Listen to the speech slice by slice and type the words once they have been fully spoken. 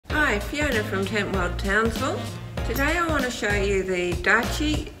Hi, Fiona from Tentworld, Townsville. Today I want to show you the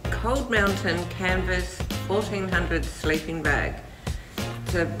Darche Cold Mountain Canvas 1400 sleeping bag.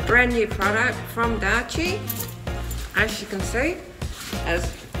 It's a brand new product from Darche. As you can see,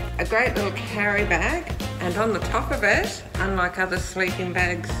 has a great little carry bag, and on the top of it, unlike other sleeping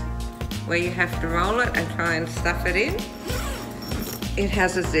bags where you have to roll it and try and stuff it in, it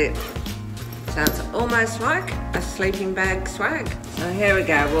has a zip. So it's almost like a sleeping bag swag. So here we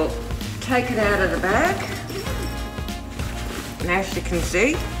go, we'll take it out of the bag. And as you can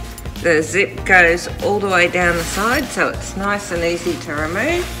see, the zip goes all the way down the side, so it's nice and easy to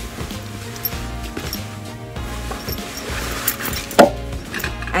remove.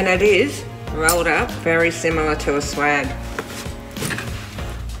 And it is rolled up very similar to a swag.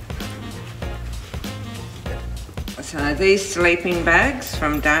 So these sleeping bags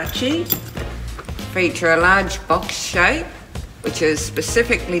from Darche feature a large box shape, which is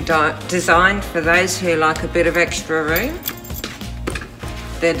specifically designed for those who like a bit of extra room.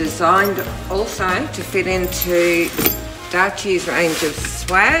 They're designed also to fit into Darche's range of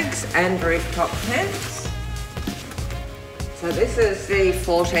swags and rooftop tents. So this is the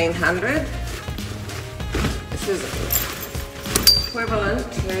 1400. This is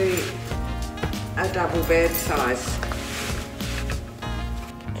equivalent to a double bed size.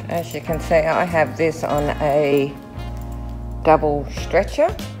 As you can see, I have this on a double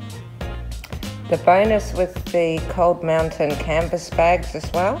stretcher. The bonus with the Cold Mountain Canvas bags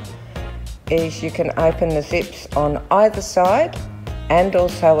as well is you can open the zips on either side and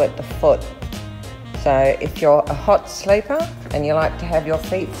also at the foot. So if you're a hot sleeper and you like to have your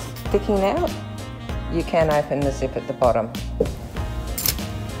feet sticking out, you can open the zip at the bottom.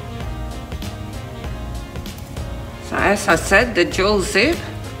 So as I said, the dual zip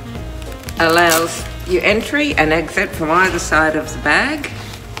allows you entry and exit from either side of the bag.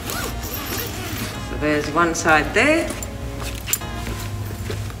 So there's one side there.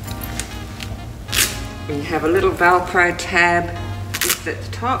 And you have a little Velcro tab just at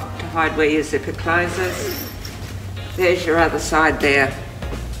the top to hide where your zipper closes. There's your other side there.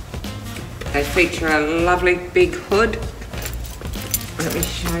 They feature a lovely big hood. Let me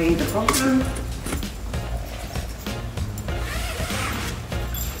show you the bottom.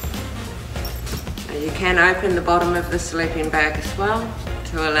 You can open the bottom of the sleeping bag as well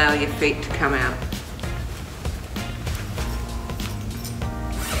to allow your feet to come out.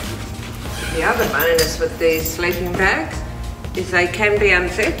 The other bonus with these sleeping bags is they can be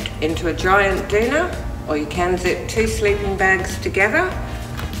unzipped into a giant doona, or you can zip two sleeping bags together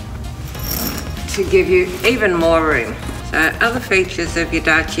to give you even more room. So other features of your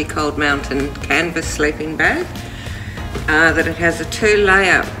Darche Cold Mountain Canvas sleeping bag that it has a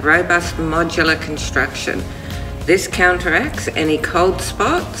two-layer robust modular construction. This counteracts any cold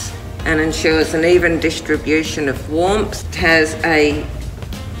spots and ensures an even distribution of warmth. It has a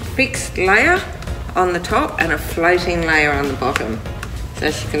fixed layer on the top and a floating layer on the bottom. So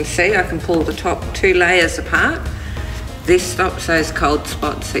as you can see, I can pull the top two layers apart. This stops those cold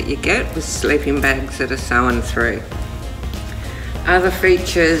spots that you get with sleeping bags that are sewn through. Other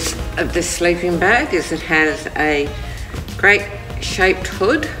features of this sleeping bag is it has a great shaped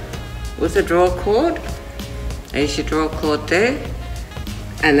hood with a draw cord. There's your draw cord there,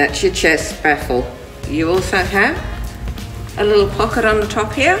 and that's your chest baffle. You also have a little pocket on the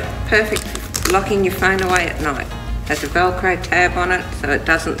top here, perfect for locking your phone away at night. Has a Velcro tab on it so it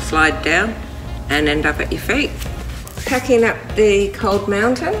doesn't slide down and end up at your feet. Packing up the Cold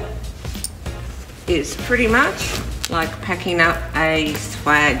Mountain is pretty much like packing up a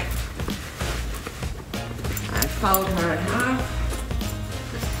swag. Fold her in half.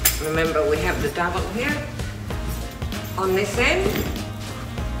 Remember, we have the double here. On this end,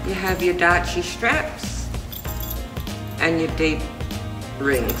 you have your Darche straps and your deep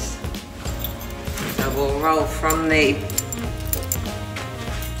rings. So we'll roll from the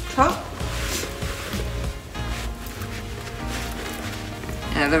top.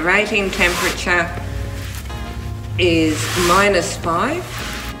 Now the rating temperature is -5.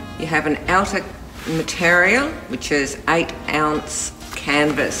 You have an outer material which is 8-ounce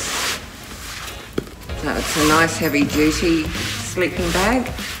canvas. So it's a nice heavy duty sleeping bag.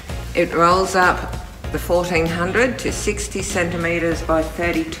 It rolls up the 1400 to 60 centimeters by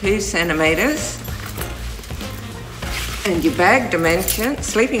 32 centimeters. And your bag dimension,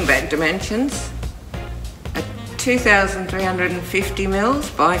 sleeping bag dimensions, are 2,350 mils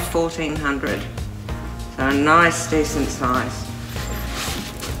by 1400. So a nice decent size.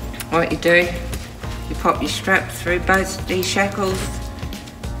 What you do, you pop your strap through both these shackles,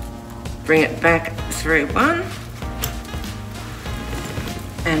 bring it back through one,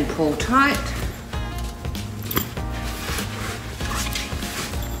 and pull tight.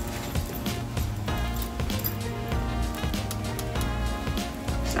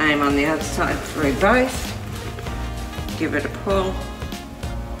 Same on the other side through both. Give it a pull.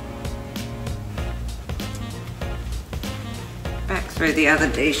 Back through the other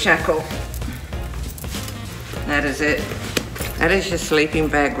D-shackle. That is it. That is your sleeping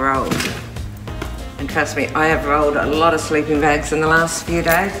bag rolled. And trust me, I have rolled a lot of sleeping bags in the last few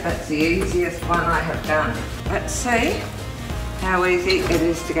days. That's the easiest one I have done. Let's see how easy it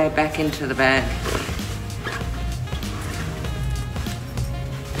is to go back into the bag.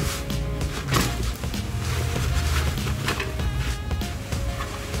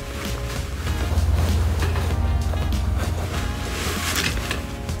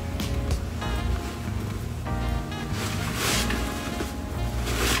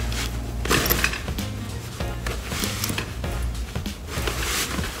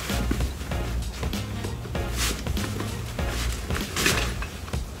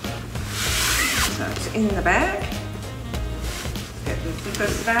 So it's in the bag. Get the zipper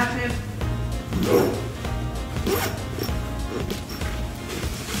started.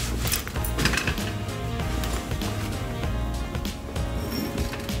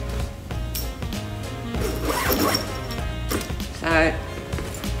 So,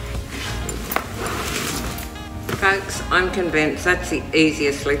 folks, I'm convinced that's the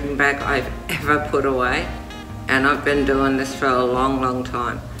easiest sleeping bag I've ever put away, and I've been doing this for a long, long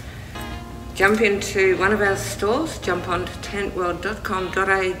time. Jump into one of our stores, jump onto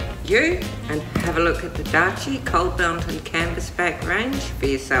tentworld.com.au and have a look at the Darche Cold Mountain Canvas bag range for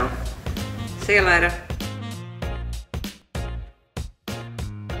yourself. See you later.